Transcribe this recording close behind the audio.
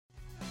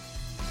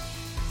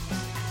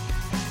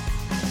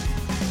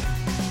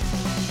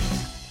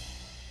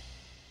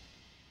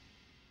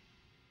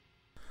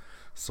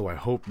So I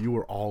hope you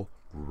are all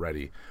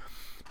ready.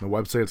 My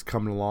website's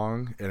coming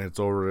along, and it's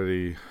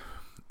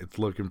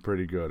looking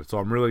pretty good. So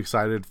I'm really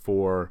excited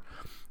for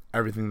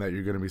everything that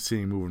you're going to be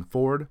seeing moving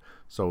forward.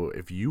 So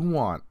if you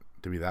want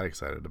to be that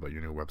excited about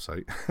your new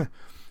website,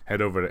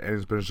 head over to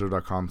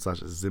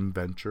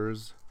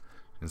amsbusiness.com/zimventures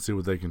and see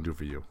what they can do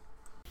for you.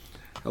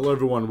 Hello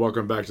everyone,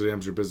 welcome back to the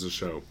Am's Your Business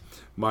Show.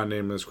 My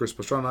name is Chris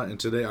Pastrana, and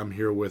today I'm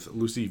here with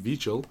Lucy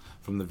Vichel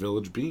from the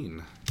Village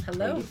Bean.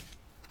 Hello.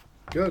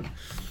 Good.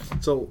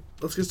 So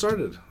let's get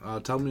started.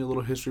 Tell me a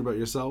little history about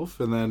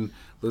yourself, and then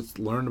let's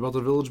learn about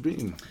the Village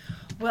Bean.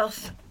 Well,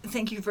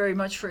 thank you very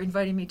much for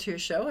inviting me to your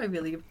show. I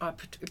really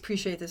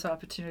appreciate this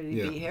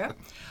opportunity to be here.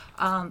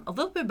 A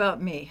little bit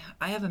about me.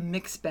 I have a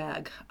mixed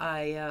bag.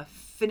 I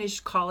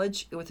finished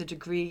college with a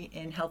degree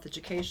in health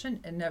education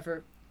and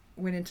never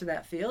went into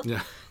that field.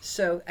 Yeah.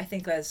 So I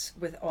think as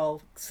with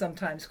all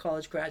sometimes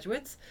college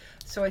graduates.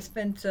 So I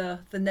spent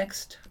the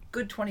next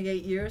good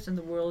 28 years in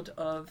the world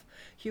of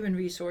human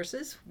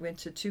resources, went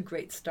to two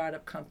great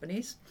startup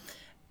companies.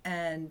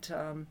 And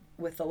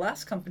with the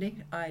last company,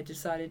 I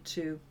decided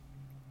to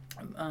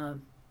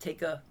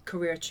take a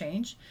career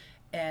change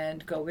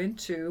and go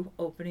into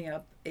opening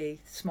up a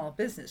small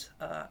business,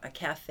 a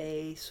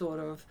cafe sort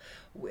of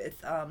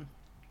with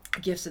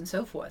gifts and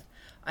so forth.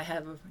 I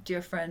have a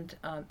dear friend,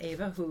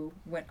 Ava, who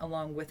went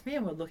along with me,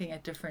 and we're looking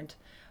at different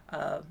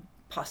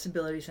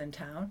possibilities in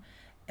town,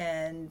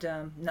 and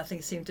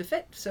nothing seemed to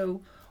fit. So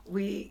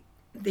the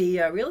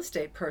real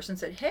estate person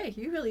said, hey,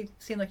 you really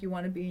seem like you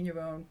want to be your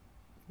own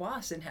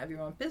boss and have your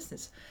own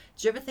business.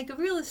 Did you ever think of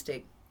real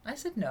estate? I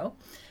said, no.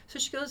 So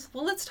she goes,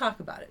 well, let's talk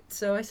about it.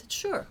 So I said,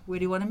 sure. Where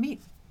do you want to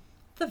meet?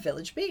 The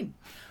Village Bean.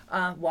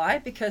 Why?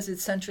 Because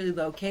it's centrally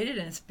located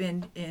and it's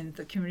been in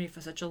the community for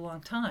such a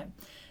long time.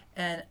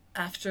 And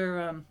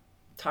after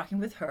talking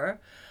with her,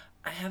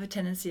 I have a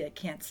tendency I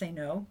can't say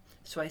no.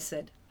 So I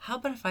said, how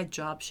about if I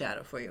job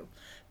shadow for you?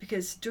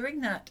 Because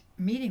during that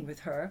meeting with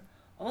her,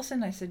 all of a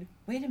sudden I said,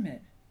 wait a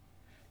minute.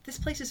 This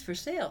place is for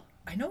sale.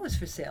 I know it's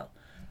for sale.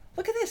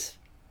 Look at this.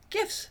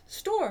 Gifts,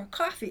 store,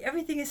 coffee,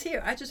 everything is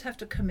here. I just have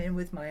to come in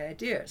with my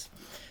ideas.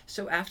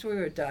 So after we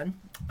were done,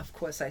 of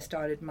course, I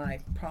started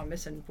my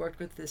promise and worked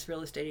with this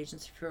real estate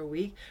agency for a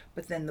week,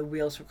 but then the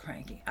wheels were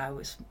cranking. I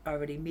was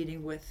already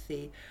meeting with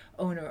the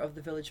owner of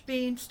the Village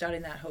Bean,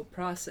 starting that whole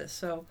process.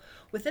 So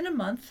within a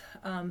month,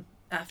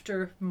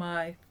 after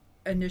my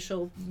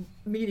initial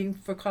meeting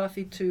for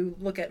coffee to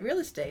look at real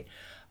estate,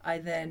 I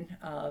then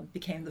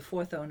became the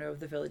fourth owner of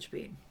the Village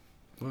Bean.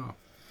 Wow.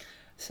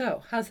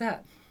 So how's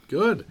that?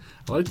 Good.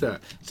 I like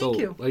that. Thank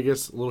you. I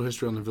guess a little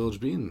history on the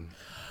Village Bean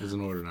is in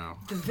order now.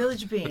 The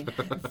Village Bean.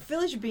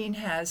 Village Bean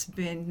has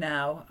been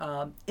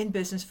now in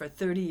business for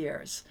 30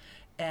 years.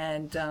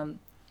 And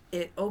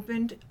it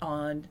opened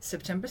on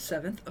September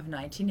 7th of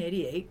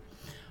 1988.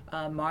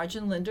 Marge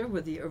and Linda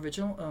were the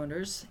original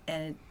owners.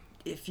 And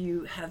if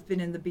you have been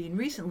in the Bean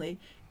recently,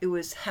 it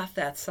was half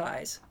that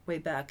size way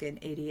back in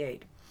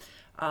 88.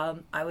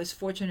 I was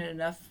fortunate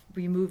enough,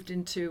 we moved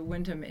into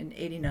Wyndham in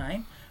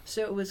 89.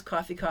 So it was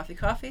coffee, coffee,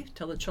 coffee,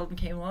 till the children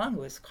came along.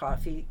 It was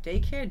coffee,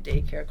 daycare,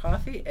 daycare,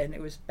 coffee, and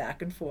it was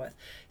back and forth.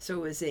 So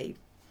it was a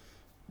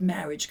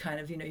marriage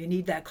kind of, you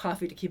need that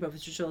coffee to keep up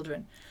with your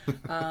children.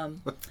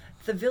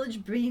 The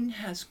Village Bean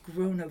has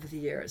grown over the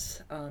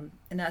years.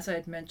 And as I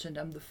had mentioned,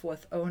 I'm the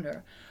fourth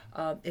owner.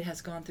 It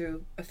has gone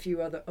through a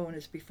few other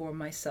owners before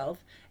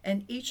myself,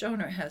 and each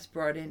owner has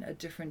brought in a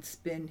different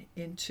spin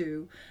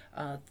into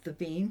the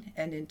Bean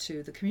and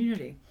into the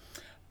community.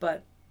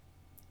 But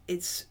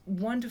it's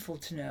wonderful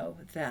to know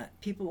that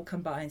people will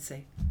come by and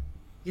say,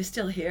 you're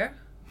still here?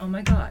 Oh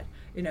my God.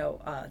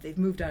 They've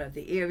moved out of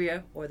the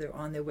area or they're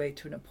on their way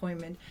to an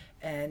appointment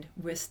and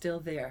we're still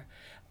there.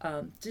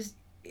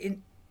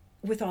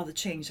 With all the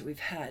change that we've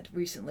had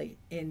recently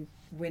in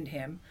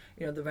Wyndham,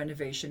 the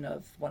renovation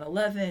of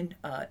 111,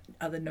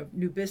 other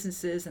new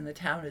businesses, and the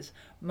town is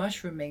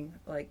mushrooming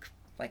like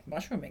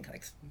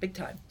big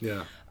time.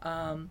 Yeah.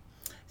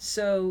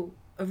 So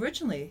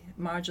originally,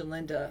 Marge and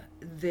Linda,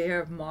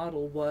 their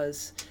model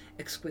was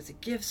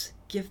exquisite gifts,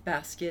 gift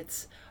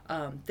baskets.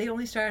 They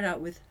only started out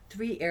with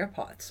 3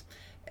 AirPods.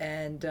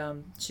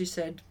 And she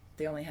said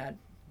they only had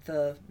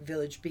the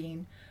Village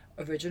Bean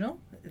original.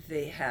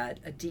 They had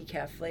a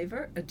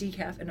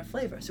decaf and a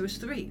flavor. So it was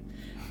 3.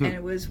 And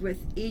it was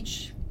with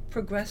each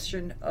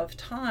progression of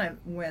time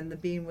when the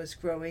Bean was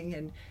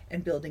growing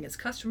and building its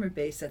customer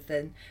base that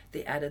then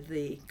they added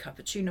the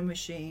cappuccino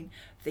machine,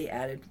 they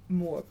added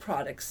more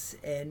products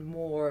and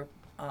more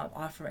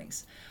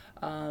offerings.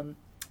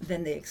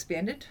 Then they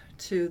expanded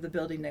to the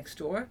building next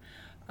door,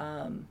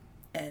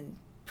 and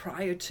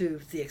prior to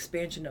the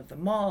expansion of the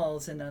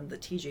malls and the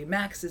TJ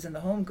Maxx's and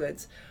the Home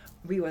Goods,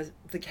 we was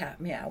the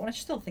Cat Meow, and I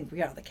still think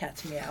we are the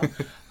Cat's Meow,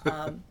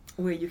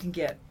 where you can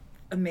get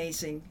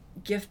amazing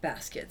gift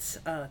baskets.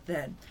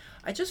 Then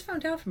I just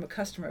found out from a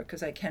customer,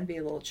 because I can be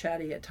a little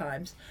chatty at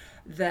times,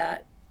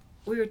 that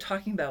we were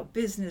talking about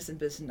business and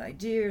business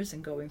ideas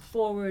and going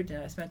forward, and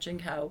I was mentioning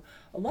how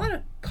a lot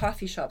of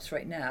coffee shops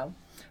right now,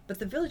 but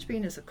the Village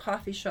Bean is a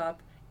coffee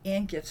shop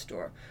and gift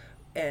store.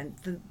 And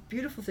the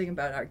beautiful thing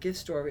about our gift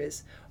store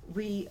is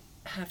we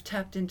have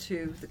tapped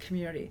into the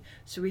community.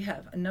 So we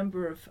have a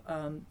number of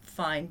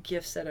fine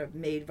gifts that are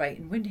made right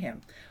in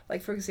Windham.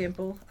 Like, for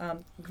example,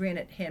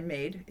 Granite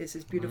Handmade is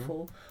this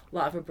beautiful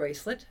lava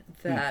bracelet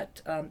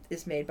that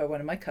is made by one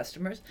of my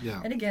customers.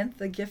 Yeah. And again,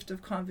 the gift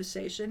of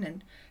conversation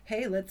and,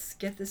 hey, let's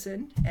get this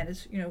in. And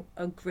it's,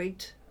 a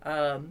great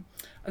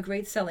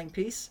selling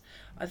piece.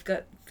 I've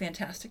got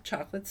fantastic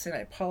chocolates, and I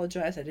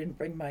apologize I didn't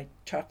bring my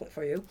chocolate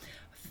for you,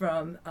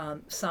 from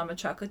Sama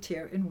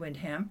Chocolatier in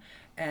Windham,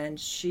 and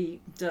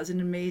she does an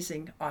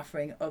amazing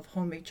offering of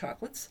homemade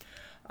chocolates,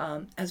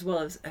 as well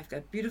as I've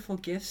got beautiful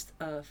gifts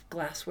of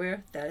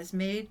glassware that is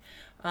made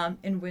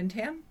in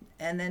Windham.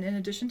 And then in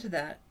addition to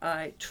that,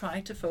 I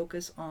try to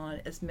focus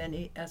on as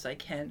many as I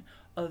can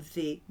of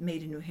the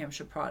made in New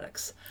Hampshire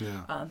products.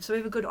 Yeah. So we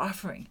have a good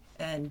offering,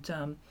 and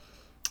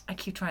I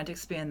keep trying to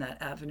expand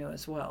that avenue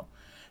as well.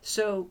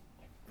 So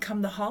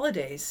come the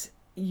holidays,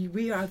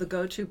 we are the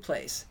go-to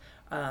place.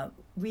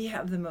 We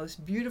have the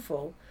most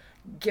beautiful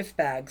gift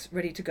bags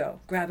ready to go,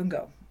 grab and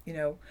go,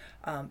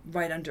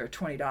 right under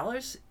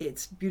 $20.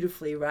 It's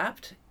beautifully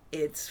wrapped.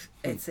 It's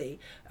a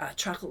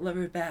chocolate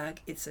lover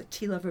bag, it's a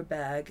tea lover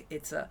bag,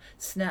 it's a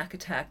snack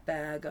attack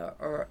bag,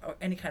 or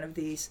any kind of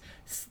these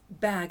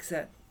bags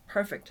that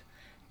perfect.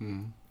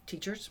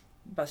 Teachers,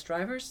 bus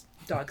drivers,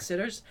 dog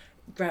sitters,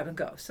 grab and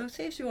go. So it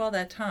saves you all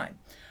that time.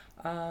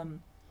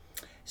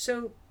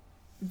 So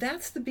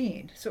that's the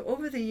bean. So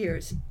over the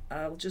years,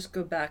 I'll just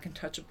go back and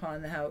touch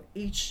upon how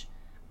each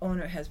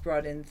owner has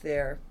brought in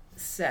their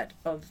set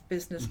of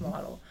business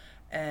model,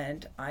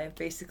 and I have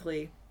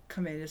basically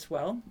come in as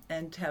well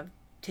and have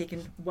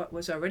taken what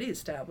was already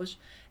established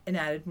and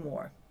added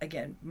more.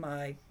 Again,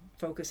 my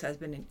focus has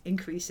been in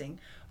increasing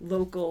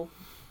local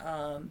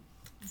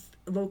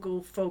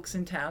folks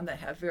in town that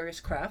have various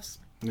crafts.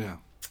 Yeah.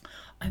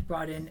 I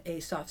brought in a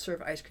soft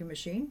serve ice cream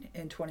machine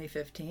in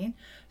 2015,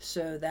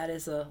 so that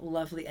is a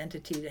lovely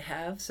entity to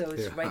have. So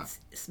it's right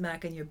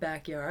smack in your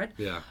backyard.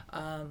 Yeah.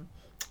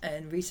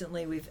 And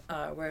recently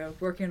we're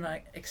working on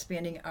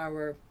expanding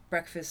our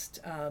breakfast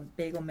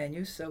bagel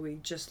menu. So we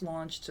just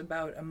launched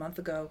about a month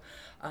ago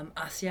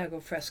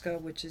Asiago Fresco,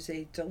 which is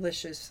a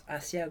delicious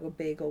Asiago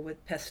bagel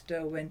with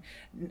pesto and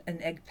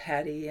an egg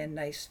patty and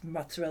nice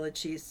mozzarella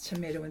cheese,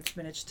 tomato and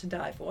spinach to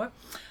die for.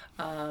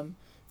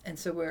 And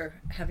so we're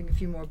having a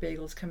few more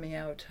bagels coming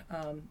out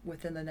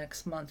within the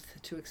next month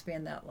to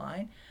expand that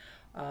line.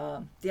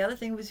 The other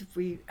thing was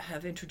we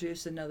have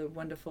introduced another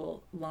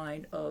wonderful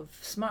line of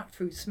smart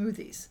fruit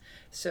smoothies.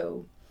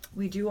 So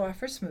we do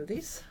offer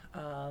smoothies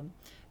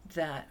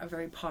that are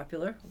very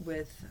popular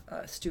with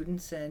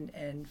students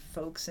and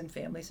folks and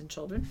families and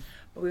children.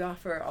 But we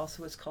offer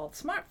also what's called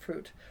smart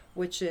fruit,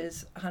 which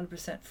is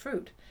 100%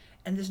 fruit,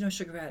 and there's no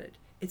sugar added.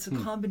 It's a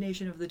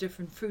combination of the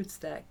different fruits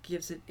that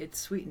gives it its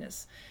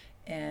sweetness.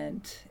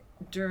 And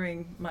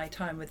during my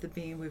time with the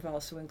Bean, we've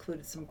also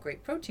included some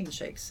great protein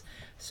shakes.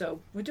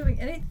 So we're doing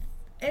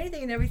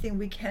anything and everything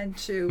we can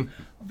to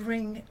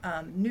bring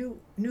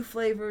new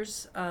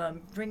flavors,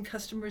 bring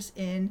customers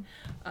in,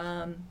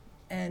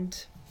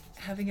 and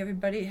having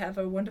everybody have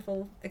a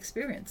wonderful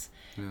experience.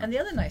 Yeah. And the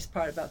other nice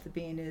part about the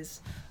Bean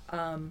is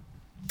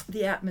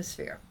the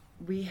atmosphere.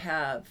 We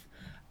have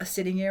a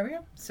sitting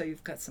area, so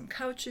you've got some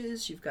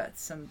couches, you've got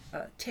some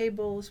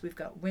tables, we've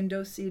got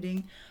window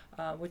seating,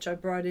 which I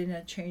brought in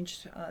and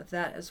changed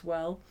that as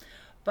well.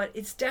 But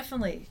it's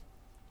definitely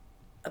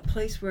a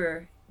place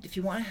where if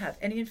you want to have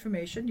any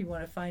information, you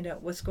want to find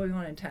out what's going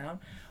on in town,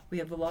 we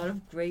have a lot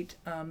of great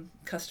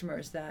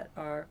customers that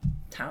are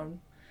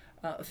town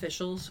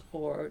officials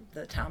or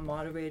the town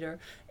moderator.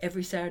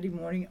 Every Saturday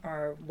morning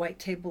our white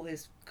table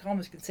is,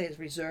 almost could say, is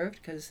reserved,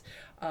 because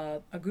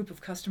a group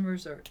of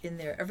customers are in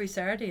there every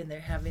Saturday and they're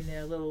having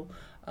their little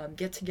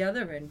get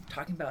together and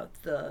talking about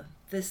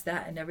this,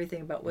 that, and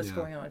everything about what's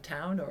going on in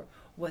town or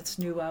what's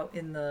new out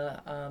in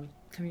the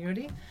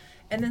community.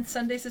 And then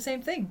Sunday's the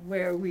same thing,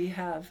 where we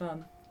have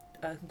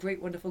a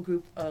great, wonderful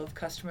group of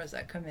customers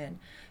that come in.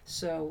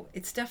 So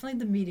it's definitely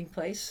the meeting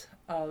place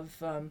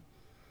of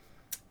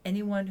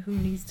anyone who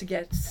needs to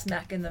get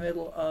smack in the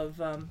middle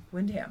of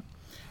Windham.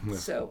 Yeah.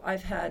 So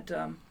I've had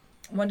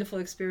wonderful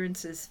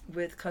experiences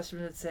with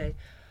customers that say,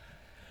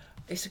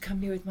 I used to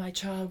come here with my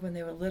child when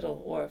they were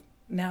little, or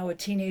now a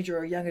teenager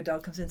or a young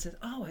adult comes in and says,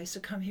 oh, I used to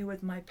come here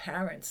with my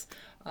parents.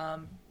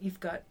 You've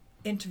got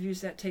interviews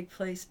that take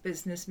place,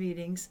 business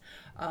meetings.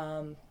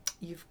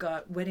 You've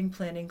got wedding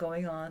planning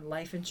going on,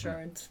 life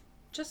insurance,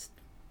 just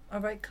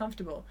all right,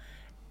 comfortable.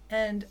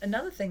 And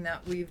another thing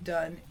that we've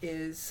done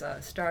is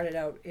started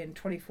out in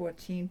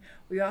 2014,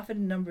 we offered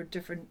a number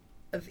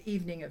of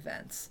evening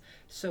events.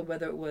 So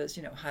whether it was,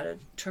 how to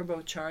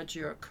turbocharge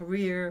your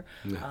career,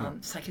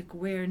 psychic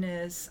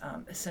awareness,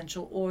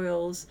 essential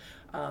oils,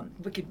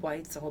 Wicked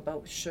White's all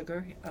about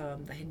sugar,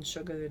 the hidden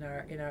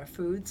sugar in our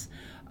foods.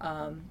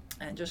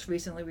 And just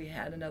recently we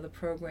had another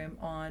program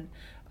on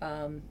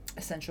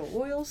essential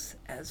oils,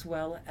 as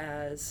well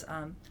as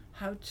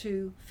how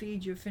to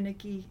feed your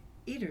finicky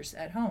eaters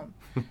at home.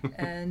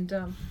 And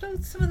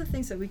those some of the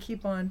things that we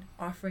keep on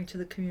offering to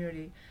the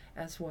community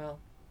as well.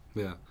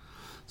 Yeah.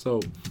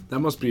 So that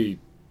must be.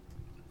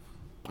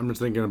 I'm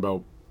just thinking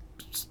about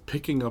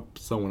picking up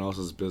someone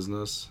else's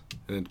business,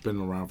 and it's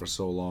been around for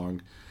so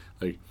long.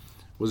 Like,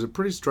 was it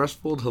pretty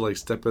stressful to like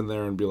step in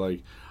there and be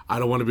like, I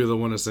don't want to be the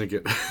one to sink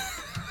it?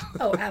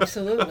 Oh,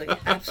 absolutely,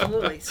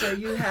 absolutely. So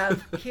you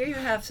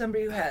have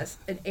somebody who has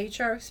an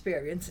HR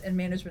experience and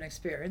management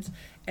experience,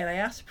 and I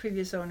asked the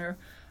previous owner,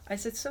 I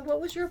said, so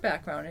what was your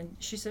background? And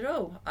she said,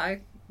 oh,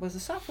 I was a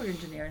software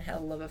engineer and had a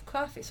love of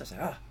coffee. So I said,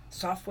 oh,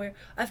 software,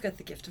 I've got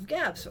the gift of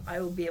gab, so I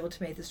will be able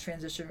to make this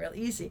transition real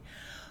easy.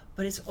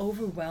 But it's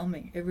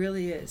overwhelming. It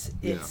really is.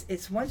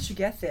 It's once you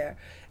get there,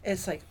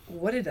 it's like,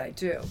 what did I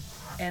do?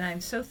 And I'm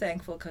so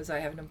thankful because I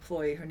have an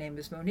employee. Her name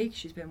is Monique.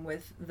 She's been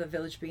with the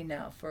Village Bean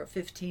now for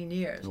 15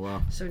 years. Oh,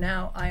 wow. So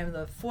now I am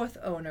the third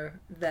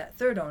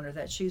owner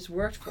that she's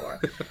worked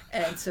for.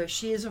 And so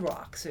she is a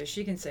rock. So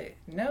she can say,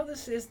 no,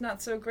 this is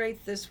not so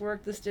great. This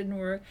worked. This didn't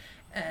work.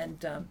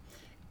 And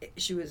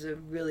she was a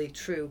really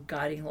true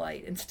guiding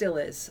light, and still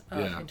is,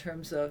 in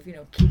terms of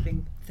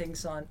keeping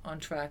things on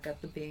track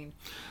at the Bean.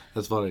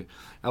 That's funny.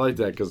 I like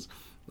that because,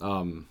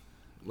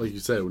 like you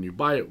said, when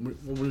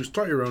you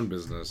start your own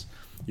business,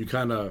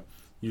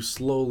 you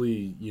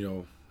slowly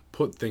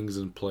put things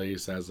in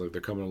place as like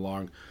they're coming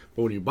along.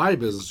 But when you buy a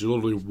business, you're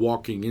literally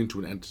walking into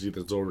an entity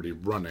that's already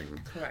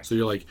running. Correct. So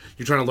you're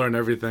trying to learn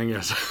everything.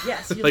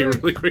 Yes.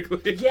 Really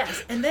quickly.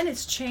 Yes, and then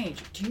it's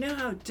changed. Do you know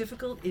how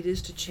difficult it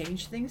is to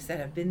change things that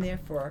have been there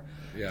for?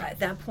 Yeah. At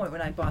that point,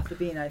 when I bought the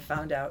Bean, I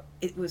found out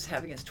it was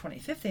having its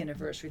 25th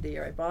anniversary the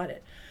year I bought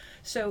it.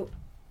 So,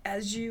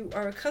 as you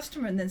are a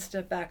customer and then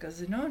step back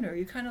as an owner,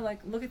 you kind of like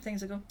look at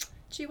things and go,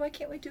 gee, why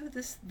can't we do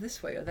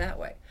this way or that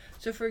way?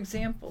 So, for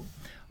example,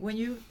 when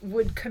you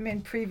would come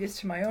in previous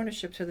to my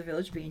ownership to the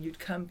Village Bean,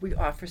 we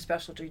offer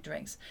specialty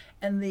drinks,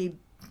 and the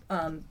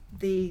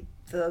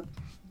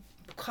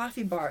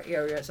coffee bar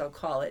area, as I'll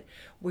call it,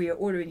 where you're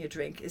ordering your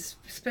drink, is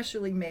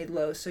specially made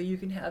low so you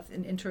can have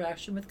an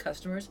interaction with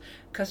customers.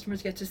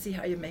 Customers get to see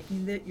how you're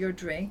making your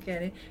drink,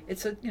 and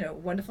it's a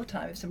wonderful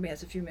time if somebody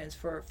has a few minutes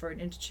for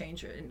an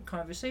interchange in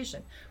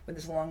conversation. When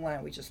there's a long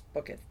line, we just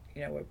book it.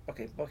 We're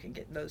booking,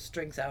 getting those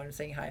drinks out and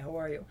saying, hi, how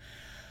are you?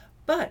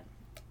 But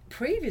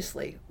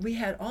previously, we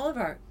had all of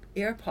our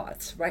air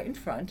pots right in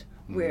front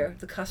where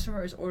the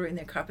customer is ordering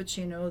their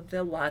cappuccino,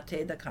 their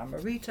latte, the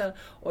camarita,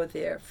 or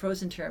their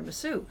frozen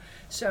tiramisu.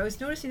 So I was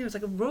noticing there was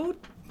like a road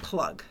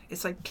plug.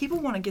 It's like people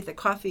want to get their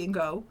coffee and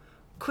go,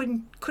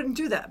 couldn't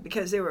do that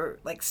because they were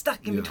like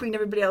stuck in between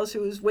everybody else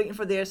who was waiting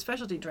for their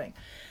specialty drink.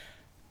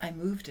 I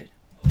moved it.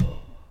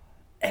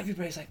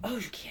 Everybody's like, oh,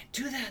 you can't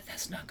do that.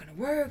 That's not going to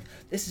work.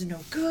 This is no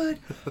good.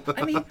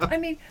 I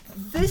mean,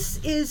 this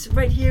is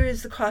right here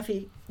is the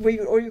coffee where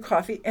you order your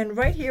coffee. And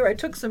right here, I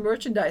took some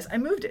merchandise. I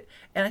moved it.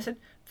 And I said,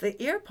 the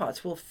air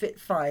pots will fit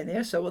fine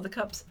there. So will the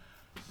cups.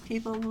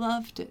 People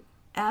loved it.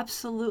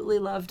 Absolutely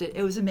loved it.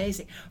 It was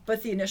amazing.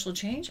 But the initial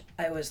change,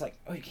 I was like,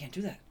 oh, you can't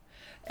do that.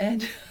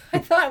 And I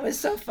thought it was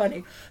so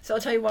funny. So I'll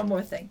tell you one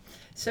more thing.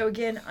 So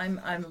again,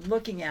 I'm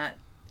looking at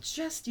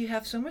you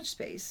have so much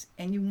space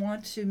and you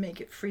want to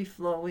make it free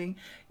flowing.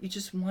 You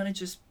just want to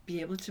just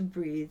be able to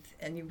breathe,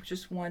 and you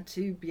just want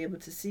to be able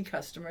to see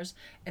customers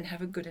and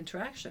have a good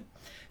interaction.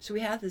 So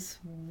we had this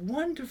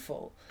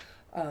wonderful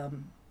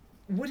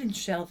wooden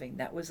shelving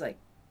that was like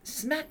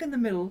smack in the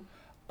middle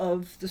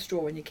of the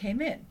store when you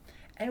came in.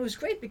 And it was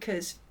great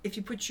because if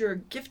you put your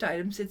gift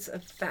items, it's a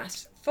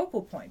fast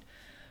focal point.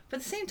 But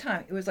at the same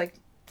time, it was like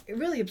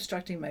really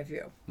obstructing my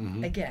view.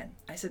 Mm-hmm. Again,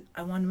 I said,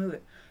 I want to move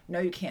it. No,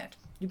 you can't.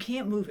 You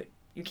can't move it.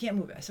 You can't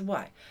move it. I said,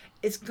 why?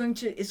 It's going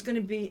to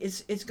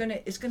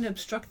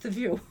obstruct the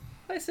view.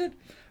 I said,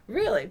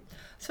 really?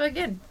 So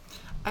again,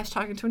 I was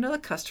talking to another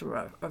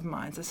customer of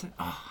mine. I said,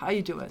 oh, how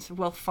you doing? I said,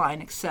 well,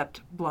 fine,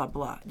 except blah,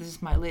 blah. This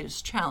is my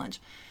latest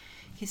challenge.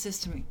 He says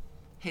to me,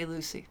 hey,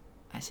 Lucy.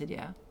 I said,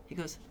 yeah. He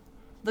goes,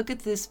 look at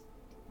this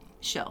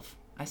shelf.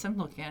 I said, I'm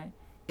looking at it.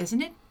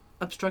 Isn't it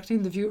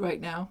obstructing the view right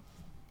now?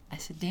 I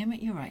said, damn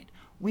it, you're right.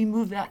 We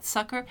moved that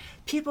sucker.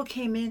 People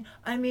came in.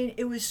 I mean,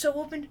 it was so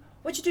open.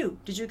 What'd you do?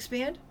 Did you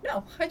expand?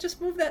 No, I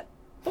just moved that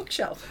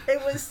bookshelf.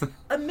 It was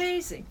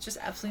amazing, just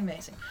absolutely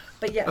amazing.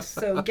 But yes,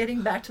 so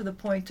getting back to the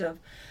point of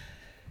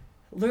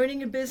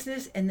learning a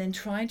business and then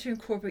trying to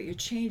incorporate your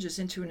changes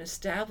into an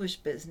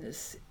established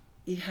business,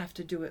 you have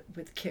to do it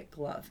with kid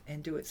glove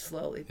and do it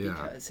slowly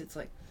because it's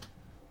like,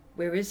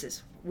 where is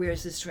this? Where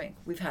is this drink?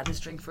 We've had this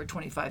drink for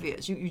 25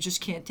 years. You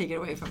just can't take it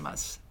away from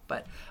us.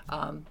 But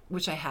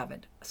which I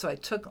haven't. So I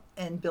took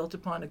and built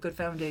upon a good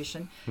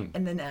foundation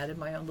and then added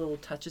my own little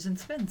touches and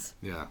spins.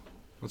 Yeah,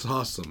 that's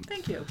awesome.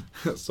 Thank you.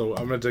 So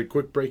I'm going to take a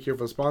quick break here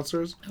for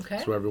sponsors.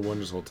 Okay. So everyone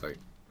just hold tight.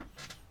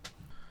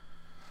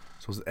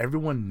 So as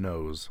everyone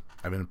knows,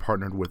 I've been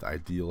partnered with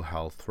Ideal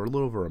Health for a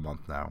little over a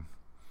month now.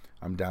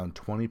 I'm down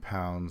 20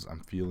 pounds.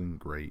 I'm feeling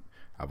great.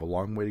 I have a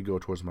long way to go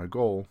towards my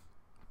goal,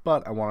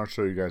 but I want to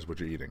show you guys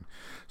what you're eating.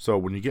 So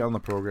when you get on the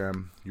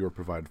program, you're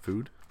provided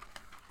food.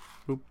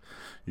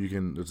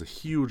 There's a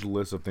huge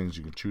list of things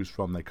you can choose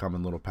from. They come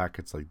in little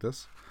packets like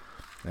this,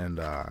 and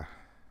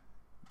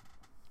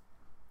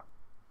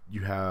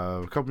you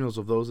have a couple meals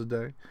of those a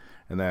day,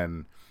 and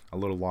then a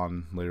little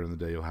on later in the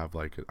day, you'll have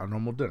like a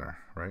normal dinner,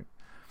 right?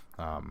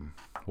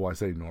 Well, I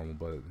say normal,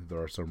 but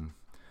there are some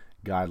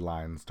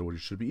guidelines to what you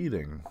should be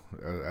eating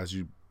as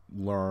you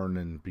learn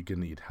and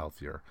begin to eat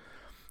healthier.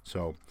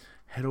 So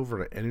head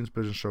over to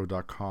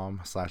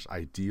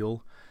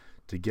indiansbusinessshow.com/ideal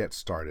to get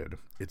started.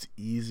 It's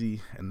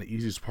easy, and the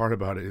easiest part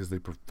about it is they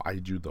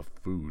provide you the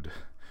food.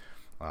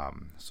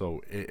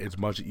 So it's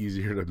much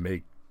easier to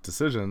make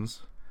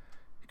decisions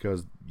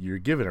because you're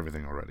given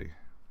everything already.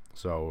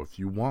 So if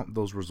you want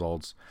those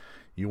results,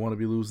 you want to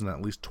be losing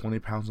at least 20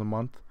 pounds a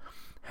month,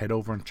 head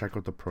over and check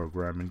out the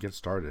program and get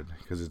started,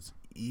 because it's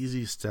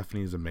easy.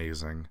 Stephanie's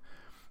amazing,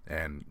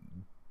 and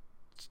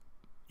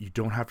you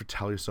don't have to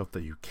tell yourself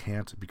that you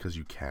can't, because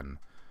you can.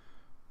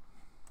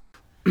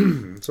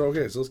 So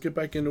let's get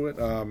back into it.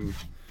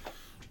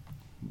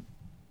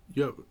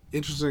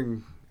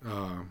 Interesting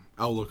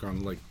outlook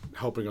on like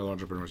helping other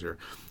entrepreneurs here.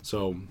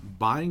 So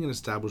buying an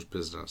established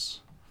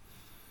business,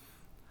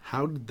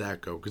 how did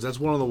that go? Because that's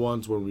one of the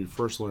ones when we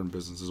first learned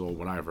businesses, or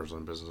when I first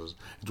learned businesses,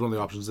 it's one of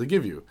the options they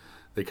give you.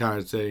 They kind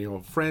of say,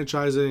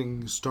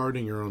 franchising,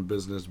 starting your own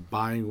business,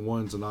 buying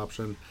one's an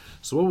option.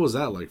 So what was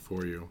that like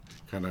for you,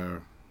 kind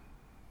of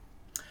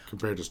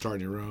compared to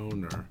starting your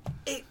own? Or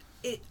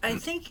I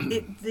think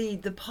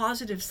the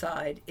positive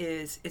side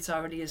is it's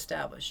already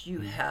established. You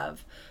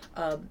have,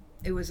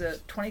 it was a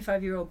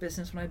 25-year-old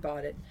business when I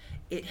bought it.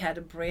 It had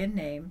a brand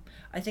name.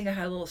 I think I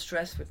had a little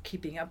stress with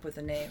keeping up with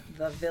the name,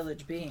 The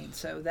Village Bean.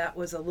 So that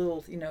was a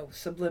little,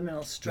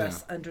 subliminal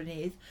stress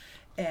underneath.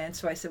 And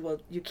so I said, well,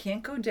 you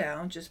can't go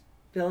down, just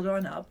build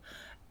on up.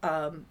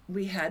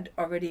 We had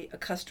already a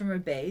customer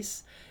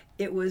base.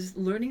 It was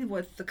learning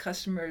what the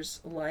customers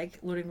like,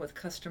 learning what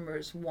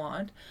customers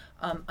want,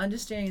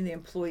 understanding the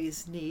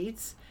employees'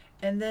 needs,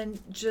 and then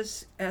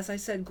just, as I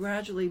said,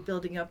 gradually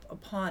building up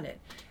upon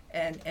it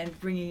and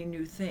bringing in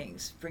new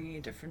things, bringing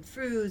in different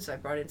foods. I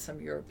brought in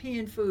some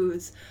European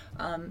foods,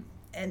 and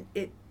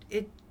it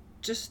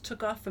just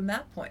took off from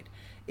that point.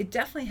 It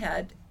definitely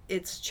had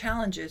its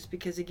challenges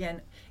because,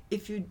 again,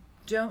 if you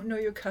don't know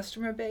your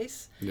customer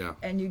base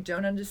and you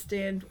don't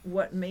understand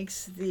what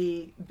makes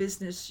the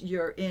business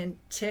you're in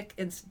tick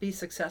and be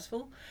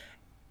successful,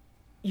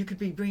 you could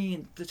be bringing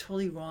in the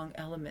totally wrong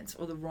elements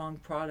or the wrong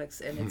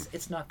products, and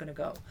it's not going to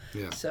go.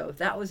 So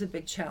that was a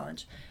big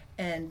challenge.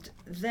 And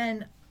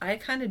then I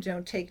kind of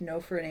don't take no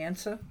for an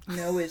answer.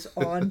 No is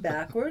on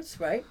backwards,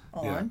 right?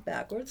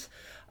 Backwards.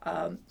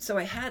 So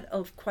I had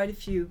quite a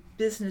few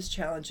business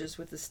challenges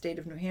with the state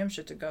of New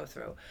Hampshire to go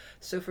through.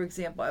 So, for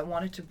example, I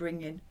wanted to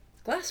bring in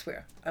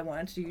glassware. I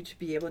wanted you to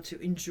be able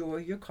to enjoy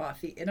your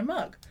coffee in a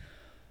mug.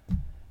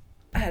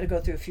 I had to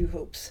go through a few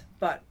hoops,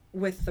 but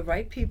with the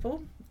right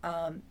people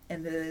and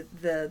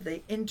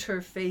the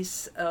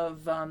interface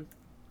of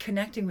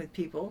connecting with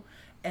people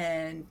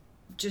and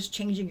just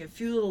changing a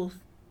few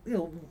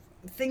little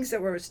things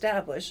that were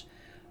established,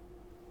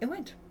 it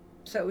went.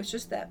 So it was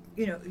just that,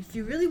 if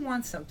you really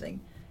want something,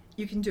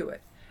 you can do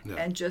it.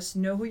 And just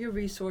know who your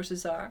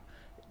resources are.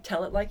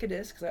 Tell it like it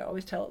is, because I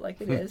always tell it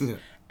like it is.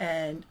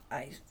 And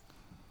I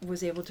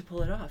was able to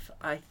pull it off.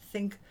 I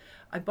think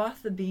I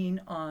bought the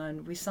bean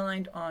we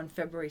signed on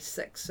February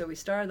 6th. So we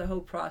started the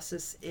whole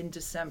process in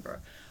December,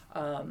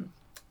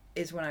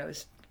 is when I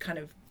was kind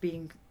of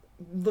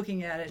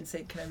looking at it and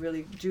saying, can I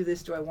really do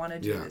this? Do I want to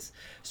do this?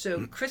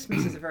 So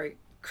Christmas is a very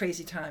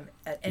crazy time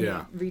at any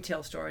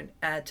retail store, and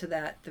add to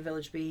that the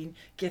Village Bean,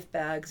 gift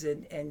bags,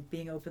 and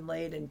being open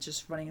late and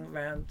just running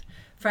around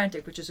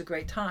frantic, which is a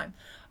great time.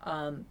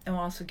 And we're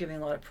also giving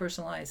a lot of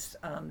personalized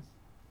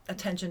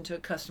attention to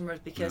customers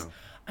because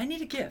I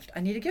need a gift.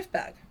 I need a gift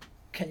bag.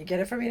 Can you get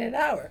it for me in an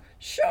hour?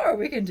 Sure,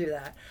 we can do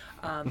that.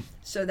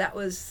 So that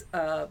was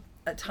a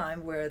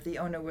time where the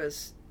owner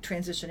was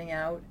transitioning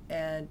out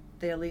and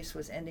their lease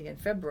was ending in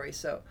February.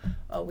 So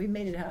we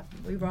made it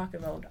happen. We rock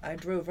and rolled. I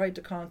drove right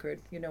to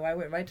Concord. I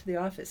went right to the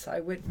office. I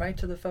went right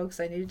to the folks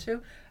I needed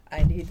to.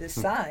 I need this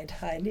signed.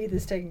 I need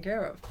this taken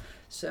care of.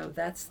 So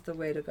that's the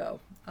way to go.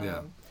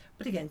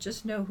 But again,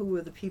 just know who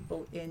are the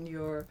people in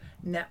your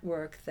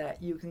network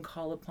that you can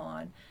call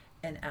upon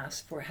and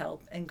ask for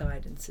help and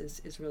guidance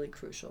is really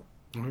crucial.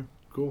 Okay,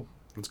 cool.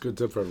 That's a good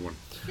tip for everyone.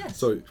 Yes.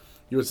 So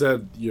you had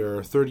said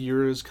your 30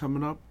 years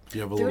coming up. Do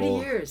you have 30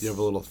 years. You have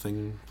a little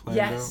thing planned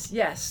out?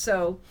 Yes.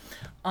 So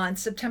on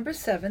September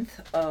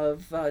 7th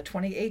of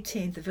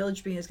 2018, the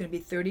Village Bean is going to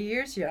be 30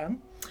 years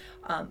young.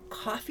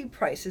 Coffee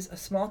prices, a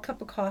small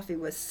cup of coffee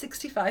was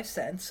 65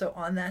 cents. So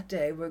on that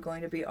day, we're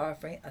going to be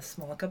offering a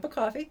small cup of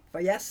coffee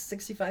for,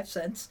 65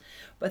 cents.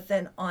 But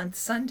then on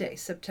Sunday,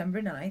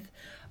 September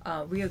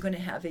 9th, we are going to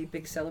have a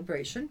big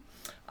celebration.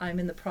 I'm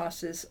in the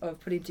process of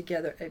putting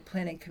together a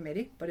planning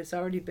committee, but it's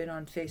already been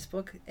on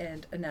Facebook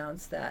and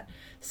announced that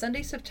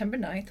Sunday, September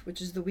 9th,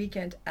 which is the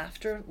weekend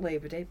after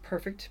Labor Day,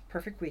 perfect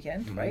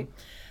weekend, right?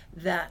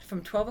 That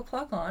from 12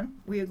 o'clock on,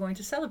 we are going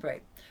to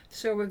celebrate.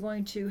 So we're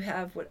going to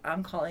have what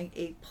I'm calling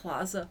a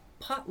plaza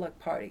potluck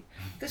party.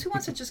 Because who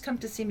wants to just come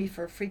to see me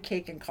for free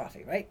cake and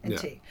coffee, right? And Yeah.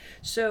 tea.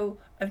 So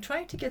I'm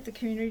trying to get the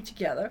community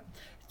together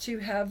to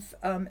have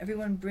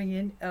everyone bring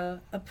in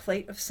a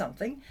plate of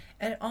something.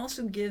 And it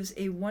also gives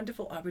a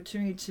wonderful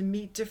opportunity to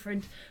meet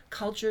different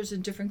cultures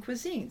and different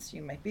cuisines.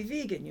 You might be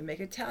vegan, you make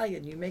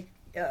Italian, you make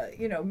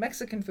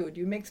Mexican food,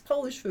 you make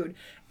Polish food.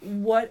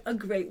 What a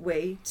great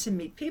way to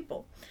meet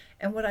people.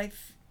 And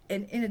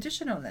in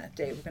addition on that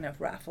day, we're going to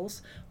have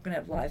raffles, we're going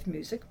to have live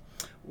music,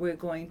 we're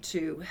going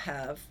to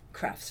have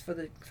crafts for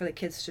the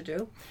kids to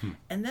do.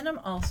 And then I'm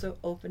also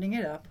opening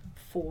it up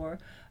for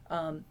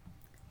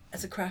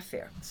as a craft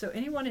fair. So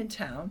anyone in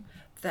town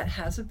that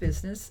has a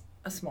business,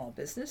 a small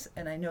business,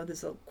 and I know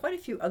there's quite a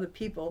few other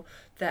people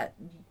that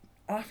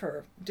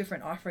offer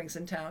different offerings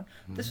in town,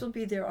 this will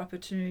be their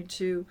opportunity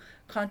to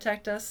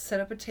contact us, set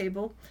up a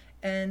table,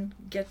 and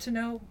get to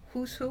know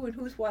who's who and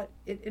who's what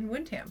in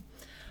Windham.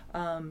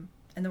 And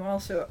then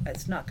also,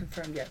 it's not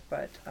confirmed yet,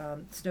 but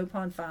Snow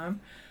Pond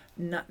Farm,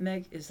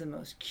 Nutmeg is the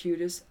most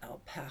cutest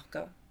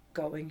alpaca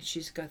going.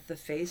 She's got the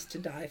face to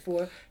die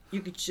for.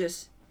 You could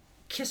just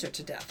kiss her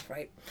to death,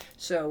 right?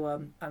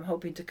 So I'm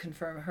hoping to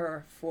confirm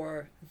her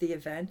for the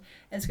event.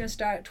 And it's going to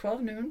start at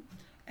 12 noon.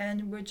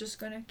 And we're just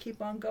going to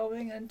keep on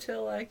going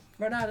until I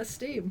run out of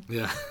steam.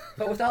 Yeah.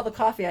 But with all the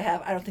coffee I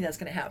have, I don't think that's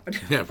going to happen.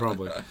 Yeah,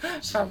 probably.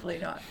 Probably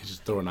not. You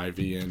just throw an IV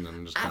in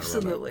and just kind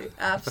of run out.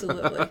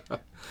 Absolutely.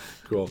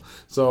 Cool.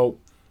 So,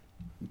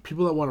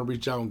 people that want to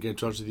reach out and get in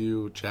touch with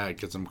you, chat,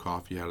 get some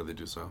coffee, how do they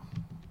do so?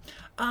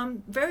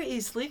 Very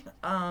easily.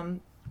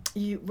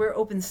 We're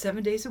open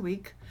 7 days a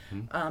week.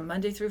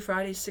 Monday through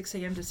Friday, 6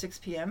 a.m. to 6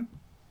 p.m.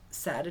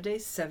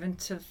 Saturdays, 7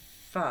 to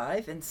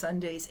 5, and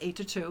Sundays, 8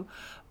 to 2.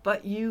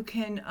 But you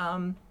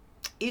can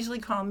easily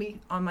call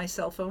me on my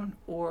cell phone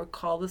or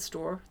call the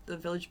store. The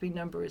Village Bean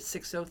number is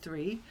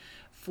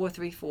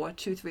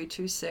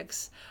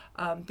 603-434-2326.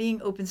 Being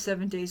open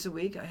 7 days a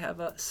week, I have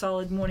a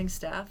solid morning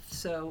staff,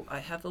 so I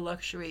have the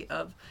luxury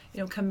of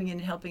coming in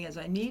and helping as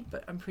I need,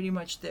 but I'm pretty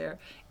much there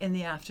in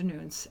the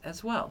afternoons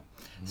as well.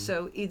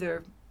 So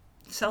either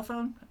cell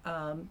phone,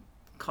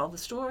 call the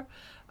store.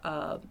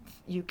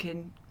 You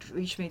can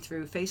reach me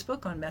through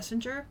Facebook on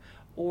Messenger,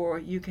 or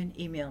you can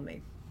email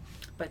me.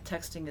 But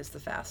texting is the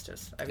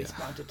fastest. I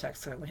respond to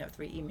text, so I only have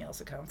 3 emails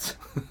accounts.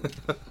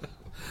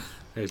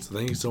 Hey, so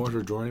thank you so much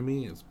for joining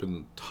me. It's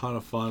been a ton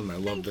of fun. I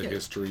love the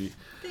history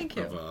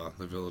of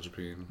the Village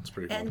Bean. It's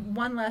pretty cool. And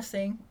one last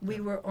thing,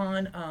 we were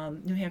on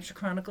New Hampshire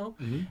Chronicle,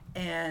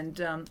 and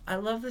I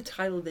love the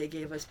title they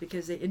gave us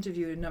because they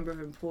interviewed a number of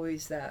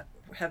employees that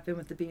have been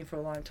with the Bean for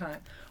a long time.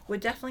 We're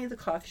definitely the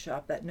coffee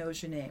shop that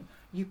knows your name.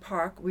 You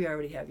park, we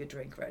already have your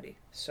drink ready.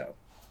 So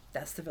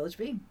that's the Village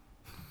Bean.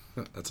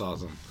 That's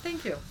awesome.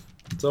 Thank you.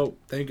 So,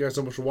 thank you guys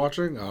so much for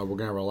watching. We're going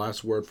to have our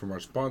last word from our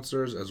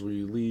sponsors as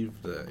we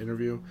leave the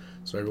interview.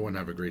 So, everyone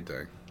have a great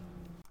day.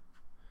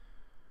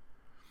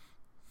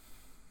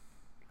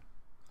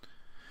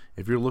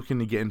 If you're looking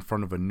to get in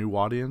front of a new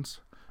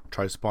audience,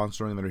 try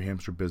sponsoring the New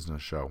Hampshire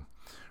Business Show.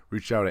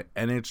 Reach out at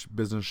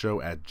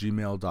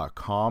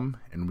nhbusinessshow@gmail.com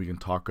and we can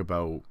talk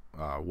about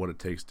what it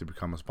takes to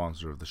become a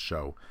sponsor of the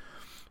show.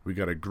 We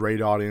got a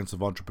great audience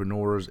of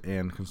entrepreneurs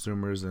and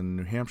consumers in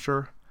New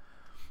Hampshire.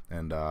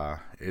 And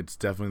it's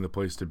definitely the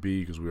place to be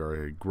because we are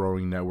a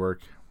growing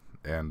network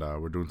and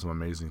we're doing some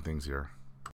amazing things here.